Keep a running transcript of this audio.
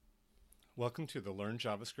Welcome to the Learn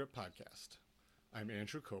JavaScript podcast. I'm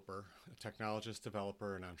Andrew Koper, a technologist,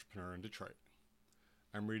 developer, and entrepreneur in Detroit.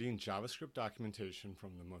 I'm reading JavaScript documentation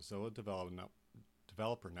from the Mozilla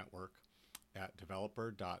Developer Network at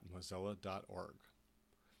developer.mozilla.org.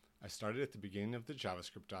 I started at the beginning of the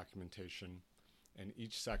JavaScript documentation, and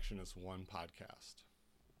each section is one podcast.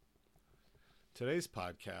 Today's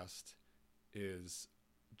podcast is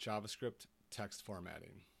JavaScript text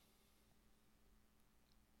formatting.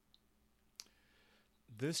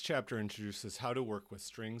 This chapter introduces how to work with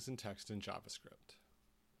strings and text in JavaScript.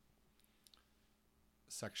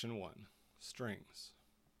 Section 1. Strings.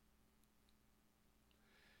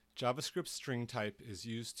 JavaScript's string type is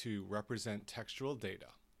used to represent textual data.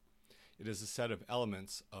 It is a set of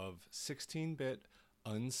elements of 16-bit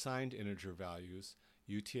unsigned integer values,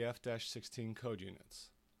 UTF-16 code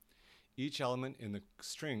units. Each element in the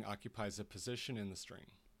string occupies a position in the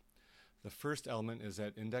string. The first element is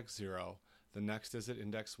at index 0, the next is at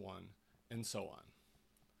index 1, and so on.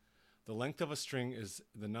 The length of a string is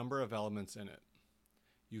the number of elements in it.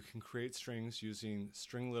 You can create strings using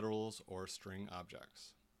string literals or string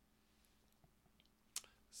objects.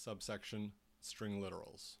 Subsection String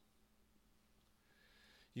literals.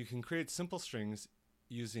 You can create simple strings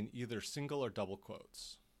using either single or double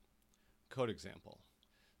quotes. Code example: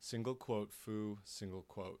 single quote foo, single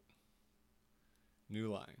quote.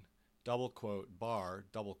 New line: double quote bar,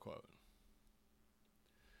 double quote.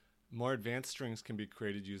 More advanced strings can be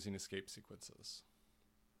created using escape sequences.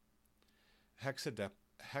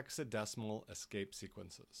 Hexadecimal escape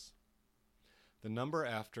sequences. The number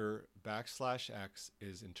after \x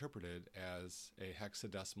is interpreted as a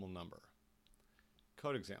hexadecimal number.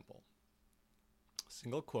 Code example: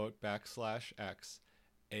 single quote \x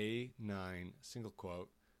A9 single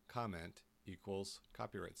quote comment equals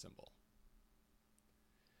copyright symbol.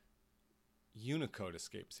 Unicode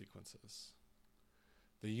escape sequences.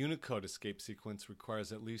 The Unicode escape sequence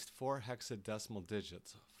requires at least 4 hexadecimal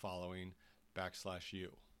digits following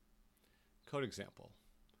 \u. Code example: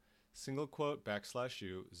 single quote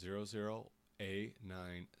 \u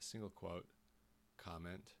 00A9 single quote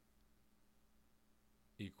comment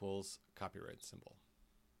equals copyright symbol.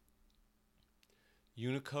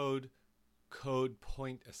 Unicode code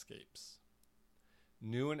point escapes.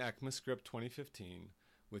 New in ECMAScript 2015,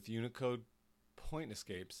 with Unicode point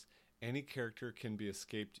escapes, any character can be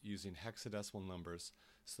escaped using hexadecimal numbers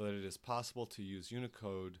so that it is possible to use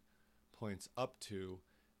Unicode points up to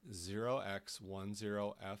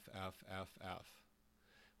 0x10FFFF.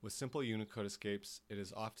 With simple Unicode escapes, it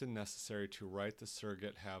is often necessary to write the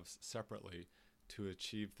surrogate halves separately to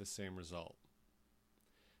achieve the same result.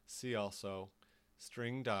 See also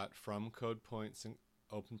string.fromCodePoint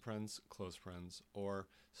open parens close parens or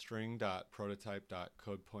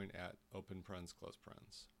string.prototype.codePoint@, open parens close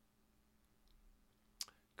parens.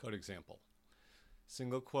 Code example: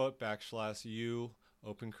 single quote \u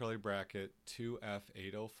open curly bracket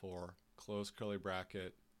 2f804 close curly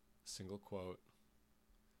bracket single quote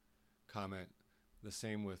comment. The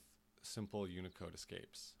same with simple Unicode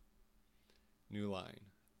escapes. New line: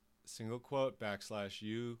 single quote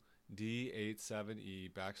 \u d87e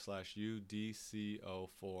 \u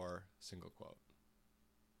dc04 single quote.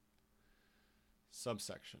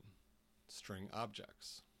 Subsection String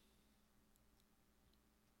objects.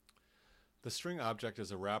 The string object is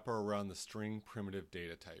a wrapper around the string primitive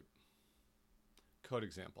data type. Code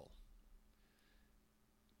example: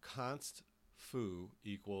 const foo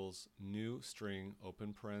equals new string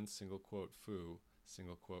open parens single quote foo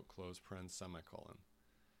single quote close parens semicolon.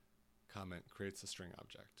 Comment creates a string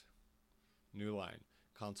object. New line: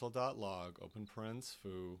 console.log open parens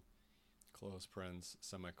foo close parens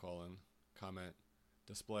semicolon comment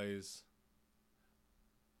displays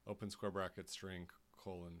open square bracket string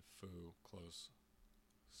colon foo close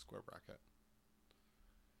square bracket.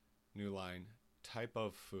 New line: type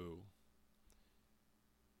of foo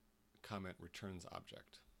comment returns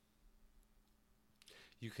object.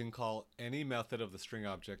 You can call any method of the string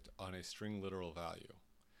object on a string literal value.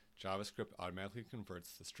 JavaScript automatically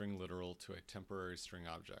converts the string literal to a temporary string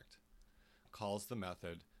object, calls the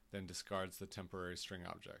method, then discards the temporary string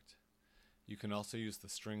object. You can also use the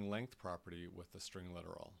string length property with the string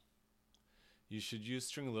literal. You should use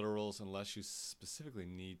string literals unless you specifically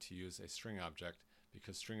need to use a string object,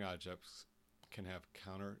 because string objects can have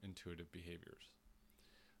counterintuitive behaviors.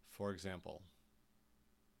 For example,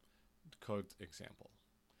 code example: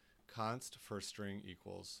 const first string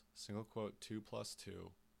equals single quote 2 plus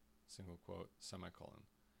 2 single quote semicolon.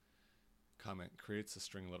 Comment creates a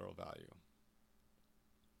string literal value.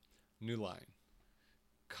 New line: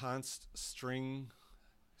 const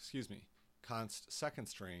const second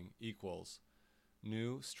string equals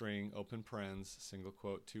new string open parens single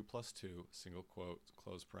quote 2 plus 2 single quote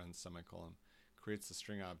close parens semicolon creates the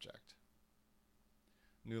string object.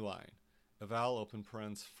 New line, eval open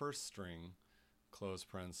parens first string close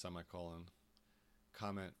parens semicolon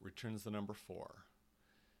comment returns the number 4.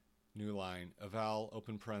 New line, eval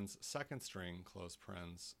open parens second string close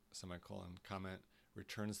parens semicolon comment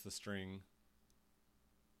returns the string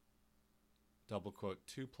double quote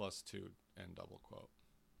 2 plus 2 and double quote.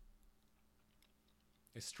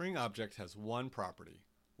 A string object has one property,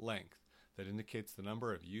 length, that indicates the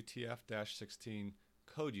number of UTF-16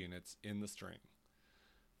 code units in the string.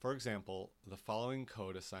 For example, the following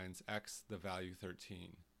code assigns X the value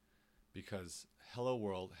 13 because Hello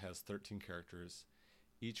World has 13 characters,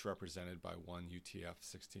 each represented by one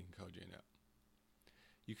UTF-16 code unit.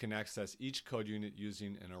 You can access each code unit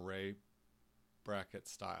using an array bracket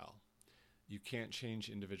style. You can't change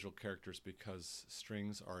individual characters because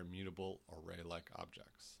strings are immutable array-like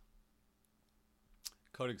objects.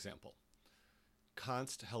 Code example.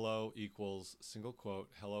 Const hello equals single quote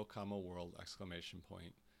hello comma world exclamation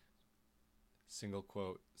point single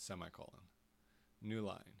quote semicolon. New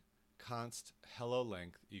line. Const hello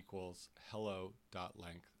length equals hello dot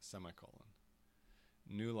length semicolon.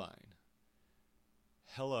 New line.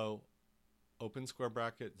 Hello open square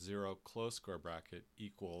bracket 0 close square bracket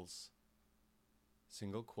equals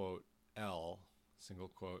single quote L single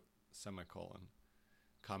quote semicolon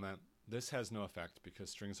comment. This has no effect because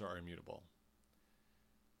strings are immutable.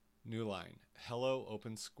 New line. Hello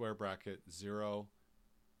open square bracket 0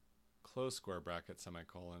 close square bracket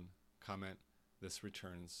semicolon comment. This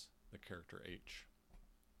returns the character H.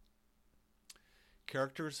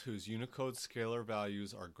 Characters whose Unicode scalar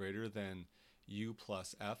values are greater than U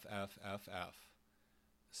plus FFFF,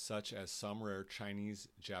 such as some rare Chinese,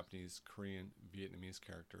 Japanese, Korean, Vietnamese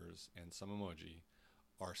characters, and some emoji,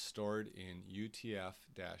 are stored in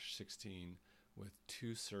UTF-16 with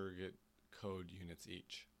 2 surrogate code units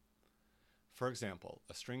each. For example,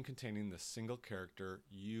 a string containing the single character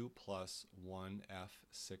U plus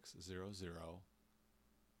 1F600,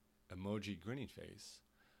 emoji grinning face,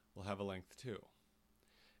 will have a length 2.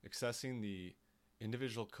 Accessing the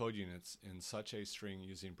individual code units in such a string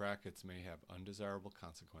using brackets may have undesirable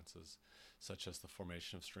consequences, such as the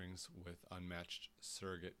formation of strings with unmatched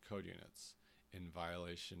surrogate code units in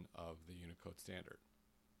violation of the Unicode standard.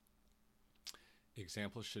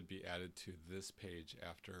 Examples should be added to this page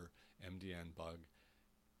after MDN bug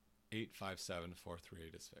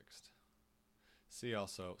 857438 is fixed. See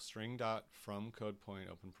also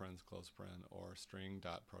string.fromCodePoint open parens close paren or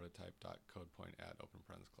string.prototype.codePoint add open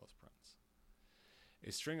parens close parens.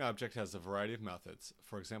 A string object has a variety of methods,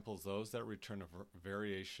 for example those that return a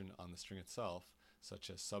variation on the string itself, such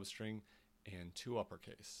as substring and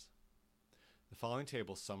toUpperCase. The following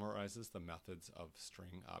table summarizes the methods of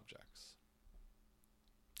string objects.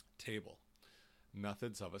 Table.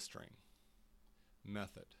 Methods of a string.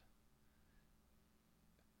 Method.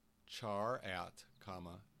 Char at,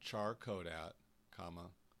 comma, char code at,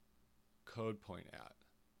 comma, code point at.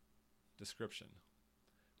 Description.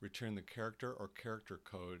 Return the character or character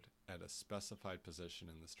code at a specified position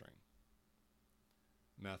in the string.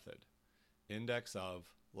 Method. Index of,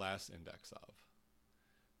 last index of.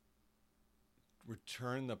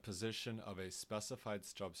 Return the position of a specified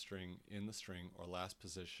substring in the string or last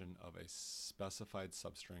position of a specified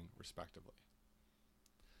substring, respectively.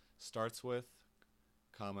 Starts with,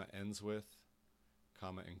 comma, ends with,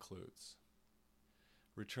 comma, includes.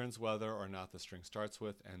 Returns whether or not the string starts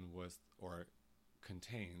with, ends with, or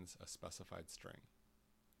contains a specified string.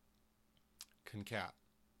 Concat.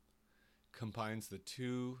 Combines the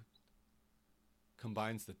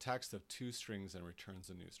text of two strings and returns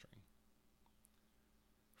a new string.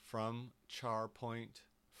 From char point,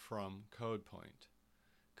 from code point.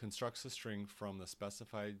 Constructs a string from the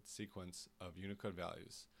specified sequence of Unicode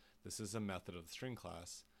values. This is a method of the string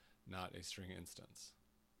class, not a string instance.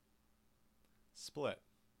 Split.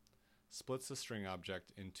 Splits the string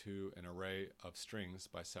object into an array of strings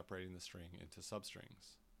by separating the string into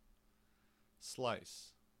substrings.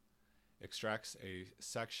 Slice. Extracts a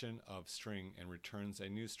section of string and returns a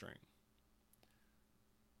new string.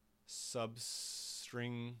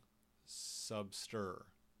 Substring subster.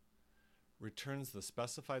 Returns the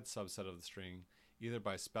specified subset of the string either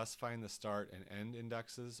by specifying the start and end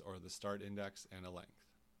indexes or the start index and a length.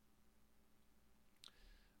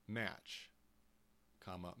 Match.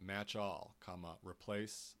 Comma, match all, comma,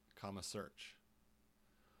 replace, comma, search.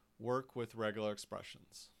 Work with regular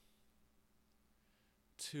expressions.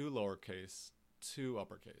 To lowercase, to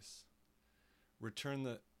uppercase. Return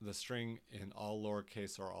the string in all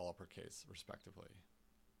lowercase or all uppercase, respectively.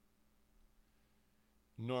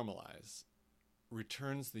 Normalize.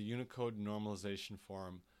 Returns the Unicode normalization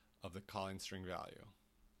form of the calling string value.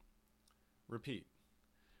 Repeat.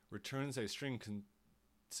 Returns a string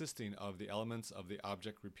consisting of the elements of the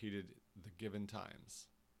object repeated the given times.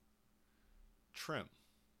 Trim.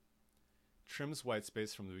 Trims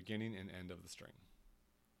whitespace from the beginning and end of the string.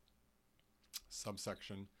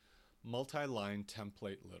 Subsection multi-line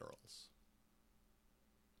template literals.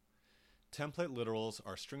 Template literals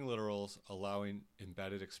are string literals allowing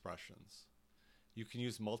embedded expressions. You can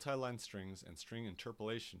use multi-line strings and string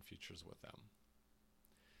interpolation features with them.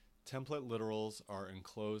 Template literals are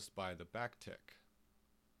enclosed by the backtick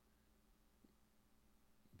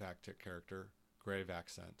character, grave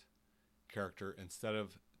accent character instead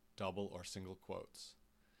of double or single quotes.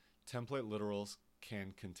 Template literals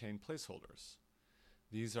can contain placeholders.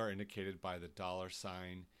 These are indicated by the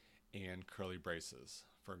 $sign and curly braces.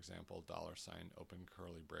 For example, $, open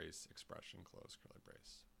curly brace, expression, close curly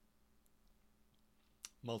brace.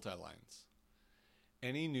 Multi-lines.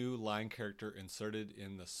 Any new line character inserted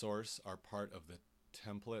in the source are part of the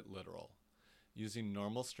template literal. Using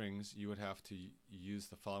normal strings, you would have to use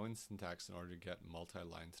the following syntax in order to get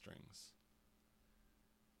multi-line strings.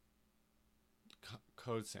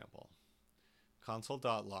 Code sample.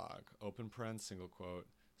 Console.log, open parens, single quote,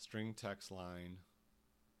 string text line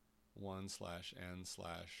 1/n/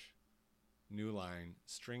 new line,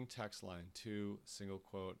 string text line 2, single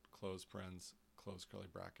quote, close parens, close curly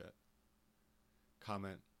bracket.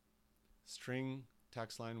 Comment, string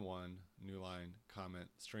text line 1, new line, comment,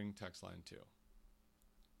 string text line 2.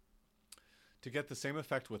 To get the same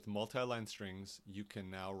effect with multi-line strings, you can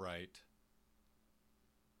now write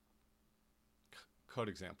code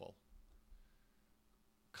example.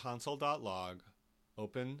 Console.log,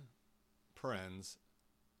 open parens,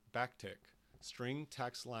 backtick, string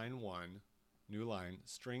text line 1, new line,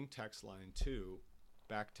 string text line 2,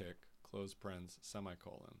 backtick, close parens,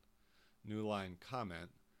 semicolon, new line, comment,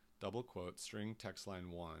 double quote, string text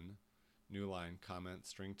line 1, new line, comment,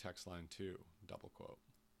 string text line 2, double quote.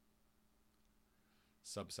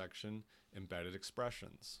 Subsection embedded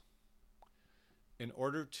expressions. In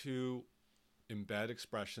order to embed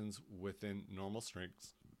expressions within normal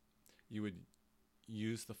strings, you would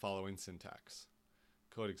use the following syntax.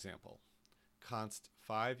 Code example. Const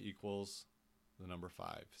 5 equals the number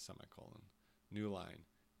 5, semicolon. New line.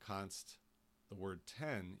 Const the word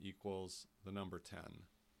 10 equals the number 10.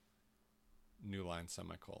 New line,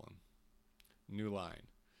 semicolon. New line.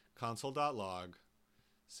 Console.log,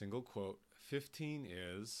 single quote, 15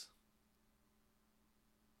 is,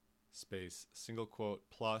 space, single quote,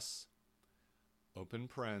 plus, open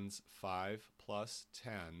parens, 5 plus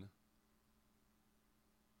 10,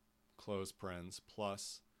 close parens,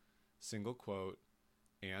 plus, single quote,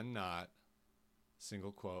 and not,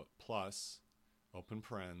 single quote, plus, open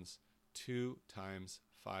parens, 2 times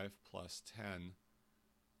 5 plus 10,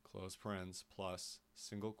 close parens, plus,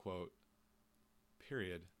 single quote,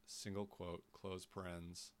 period, single quote, close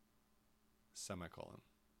parens, semicolon.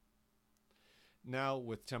 Now,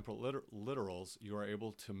 with template literals, you are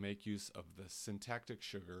able to make use of the syntactic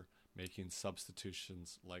sugar, making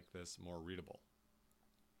substitutions like this more readable.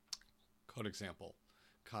 Code example.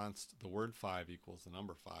 Const the word 5 equals the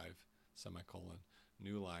number 5, semicolon.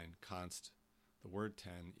 New line. Const the word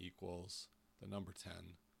 10 equals the number 10,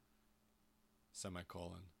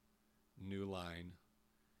 semicolon. New line.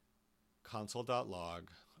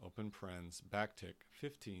 Console.log, open parens, backtick,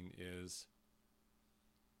 15 is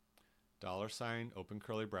 $, open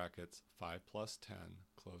curly brackets, 5 plus 10,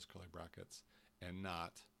 close curly brackets, and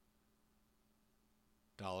not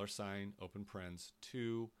 $, open parens,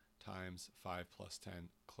 2 times 5 plus 10,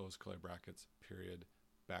 close curly brackets, period,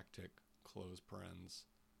 backtick, close parens,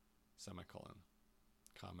 semicolon.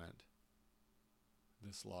 Comment.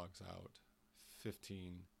 This logs out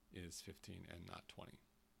 15 is 15 and not 20.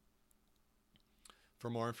 For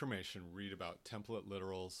more information, read about template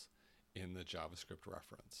literals in the JavaScript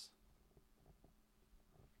reference.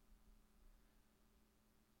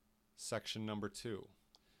 Section number 2,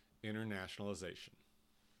 internationalization.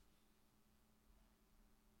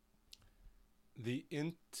 The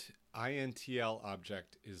intl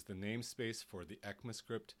object is the namespace for the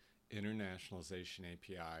ECMAScript Internationalization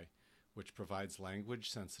API, which provides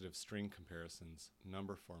language-sensitive string comparisons,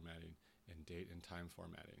 number formatting, and date and time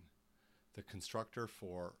formatting. The constructor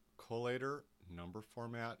for collator, number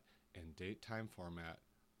format, and date time format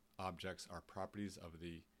objects are properties of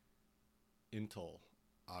the intl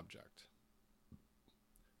object.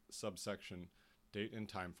 Subsection date and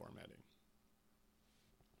time formatting.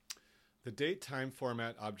 The date-time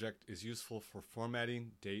format object is useful for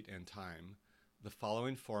formatting date and time. The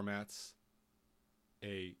following formats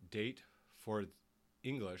a date for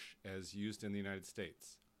English as used in the United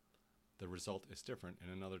States. The result is different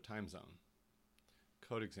in another time zone.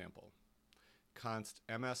 Code example. Const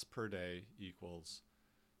ms per day equals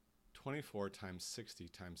 24 times 60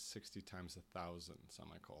 times 60 times 1,000,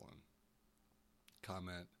 semicolon.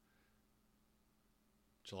 Comment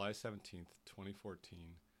July 17th,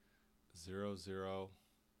 2014, 00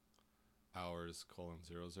 hours, colon,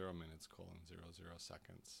 00 minutes, colon, 00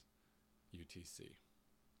 seconds, UTC.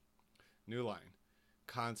 New line.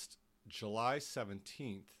 Const July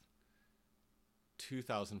 17th,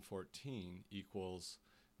 2014 equals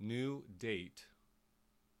new date,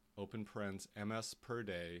 open parens, ms per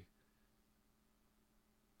day,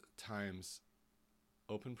 times,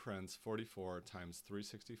 open parens, 44 times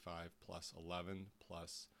 365 plus 11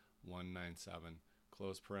 plus 197,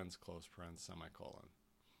 close parens, semicolon.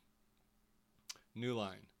 New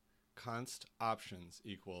line. Const options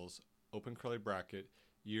equals, open curly bracket,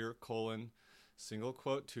 year, colon, single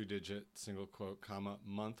quote, 2-digit, single quote, comma,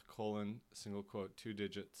 month, colon, single quote,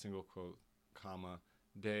 2-digit, single quote, comma,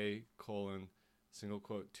 day, colon, single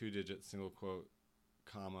quote, 2-digit, single quote,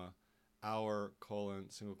 comma, hour, colon,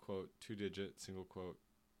 single quote, 2-digit, single quote,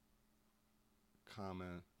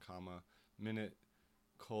 comma, minute,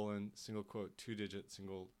 colon, single quote, 2-digit,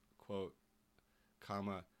 single quote,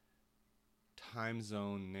 comma, time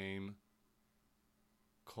zone name,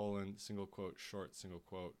 colon, single quote, short, single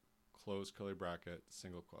quote, close curly bracket,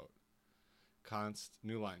 single quote. Const,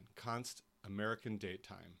 new line, const American date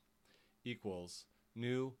time equals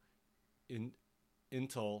new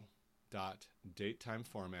intel dot date time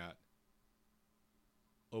format,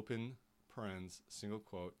 open parens, single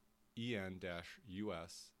quote,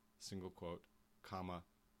 en-us, single quote, comma,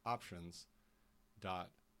 options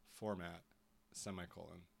dot format,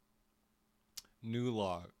 semicolon. New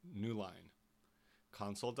line.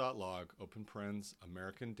 Console.log, open parens,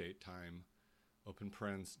 American date time, open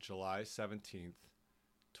parens, July 17th,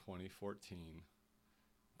 2014,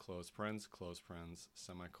 close parens,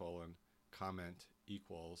 semicolon, comment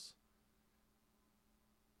equals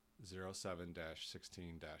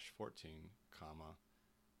 07-16-14, comma,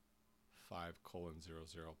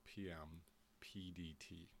 5:00 p.m.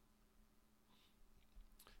 PDT.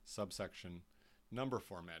 Subsection, number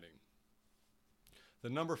formatting. The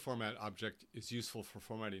number format object is useful for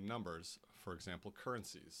formatting numbers, for example,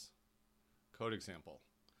 currencies. Code example.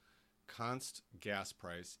 Const gas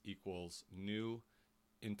price equals new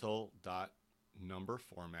intel dot number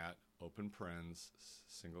format, open parens,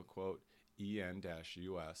 single quote,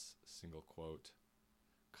 en-us, single quote,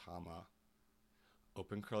 comma,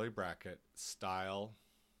 open curly bracket, style,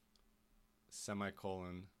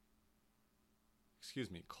 semicolon,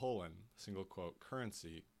 colon, single quote,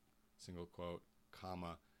 currency, single quote,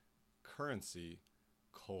 comma, currency,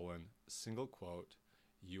 colon, single quote,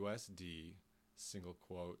 USD, single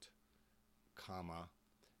quote, comma,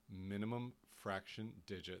 minimum fraction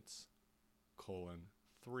digits, colon,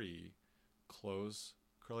 3, close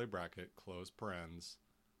curly bracket, close parens,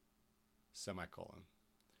 semicolon.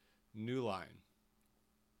 New line.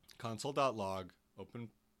 Console.log, open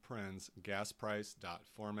parens, gas price dot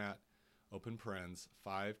format, open parens,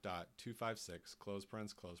 5.256, close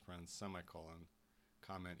parens, semicolon,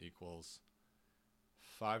 comment equals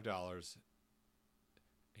 $5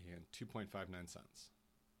 and 2.59 cents.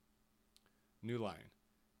 New line.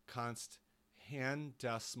 Const hand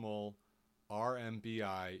decimal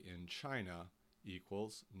RMBI in China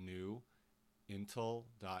equals new intel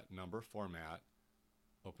dot number format,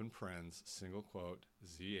 open parens, single quote,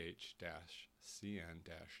 ZH dash CN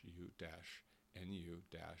dash U dash NU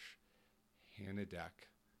dash Hanedek,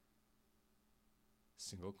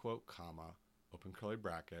 single quote, comma, open curly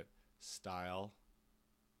bracket, style,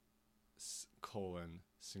 colon,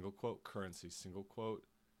 single quote, currency, single quote,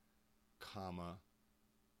 comma,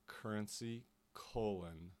 currency,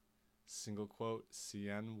 colon, single quote,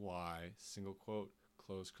 CNY, single quote,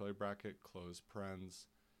 close curly bracket, close parens,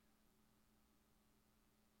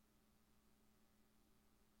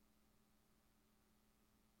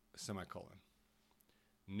 semicolon.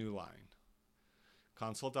 New line.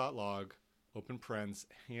 Console.log, open parens,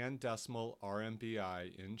 hand decimal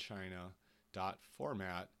RMBI in China dot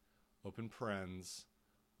format, open parens,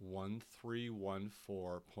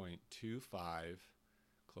 1314.25,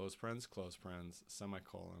 close parens,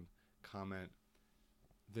 semicolon, comment.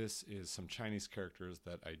 This is some Chinese characters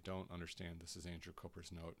that I don't understand. This is Andrew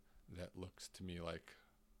Koper's note that looks to me like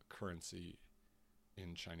currency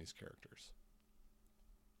in Chinese characters.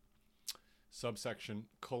 Subsection,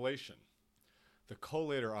 collation. The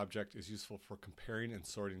collator object is useful for comparing and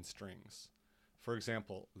sorting strings. For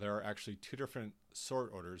example, there are actually two different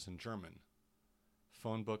sort orders in German: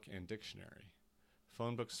 phone book and dictionary.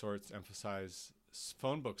 Phone book sort emphasizes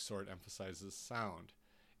sound,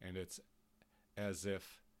 and it's as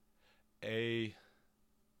if A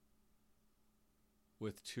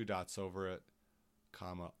with two dots over it,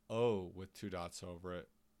 comma, O with two dots over it,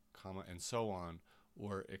 comma, and so on,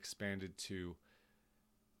 were expanded to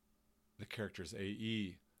the characters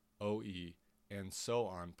AE, OE, and so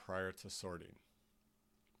on prior to sorting.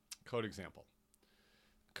 Code example: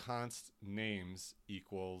 const names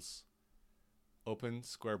equals open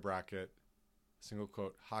square bracket, single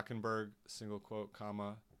quote, Hockenberg, single quote,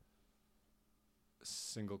 comma,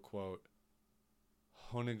 single quote,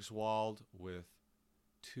 Honigswald with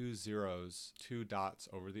two zeros, two dots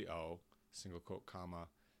over the O, single quote, comma,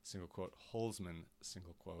 single quote, Holzman,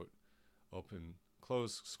 single quote, open,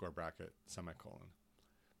 close square bracket, semicolon.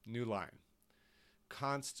 New line: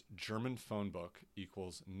 const German phone book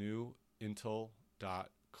equals new intel dot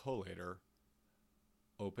collator,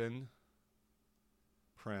 open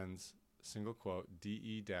parens, single quote,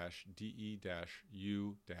 de-u co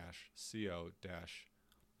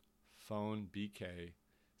phone bk,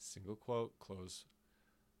 single quote, close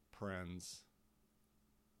parens,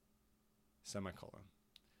 semicolon.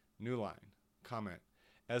 New line: comment,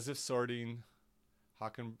 as if sorting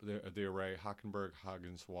the array Hockenberg,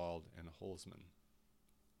 Hogenswald, and Holzman.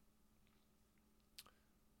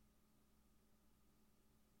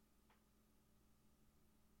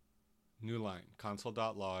 New line: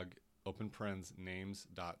 console.log, open parens,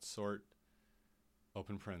 names.sort,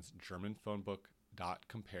 open parens, German phone book dot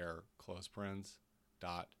compare, close parens,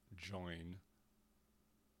 dot join,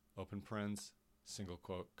 open parens, single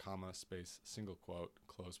quote, comma, space, single quote,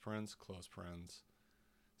 close parens,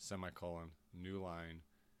 semicolon. New line,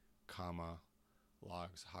 comma,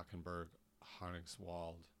 logs Hockenberg,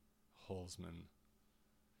 Honigswald, Holzman.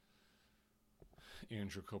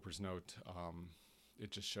 Andrew Koper's note,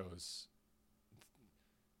 it just shows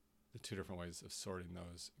the two different ways of sorting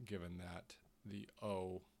those, given that the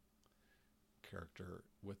O character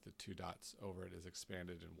with the two dots over it is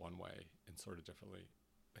expanded in one way and sorted differently,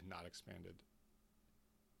 and not expanded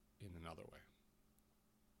in another way.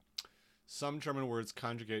 Some German words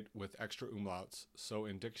conjugate with extra umlauts, so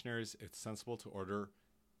in dictionaries it's sensible to order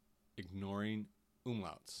ignoring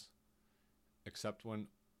umlauts, except when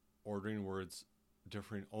ordering words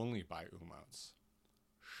differing only by umlauts.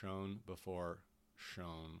 Shown before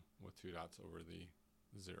shown with two dots over the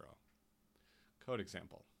zero. Code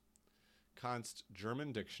example: const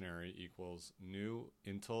German dictionary equals new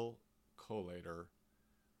intel collator,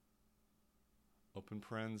 open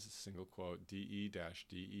parens, single quote, de-u-co-dict,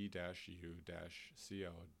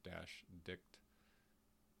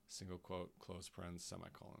 single quote, close parens,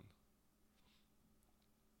 semicolon.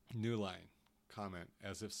 New line, comment,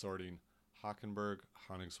 as if sorting Hockenberg,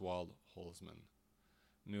 Honigswald, Holzman.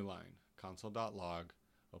 New line, console.log,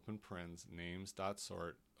 open parens,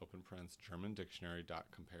 names.sort, open parens, German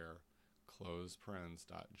dictionary.compare, close parens,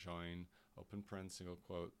 .join, open parens, single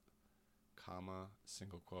quote, comma,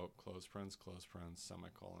 single quote, close parens,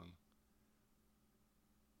 semicolon.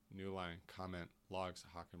 New line, comment, logs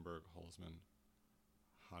Hockenberg, Holzman,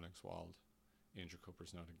 Honigswald. Andrew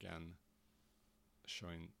Koper's note again,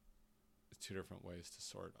 showing two different ways to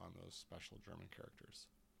sort on those special German characters.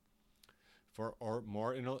 For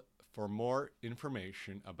more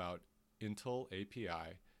information about Intel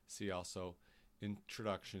API, see also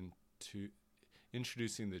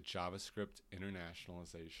Introducing the JavaScript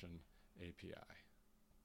Internationalization API.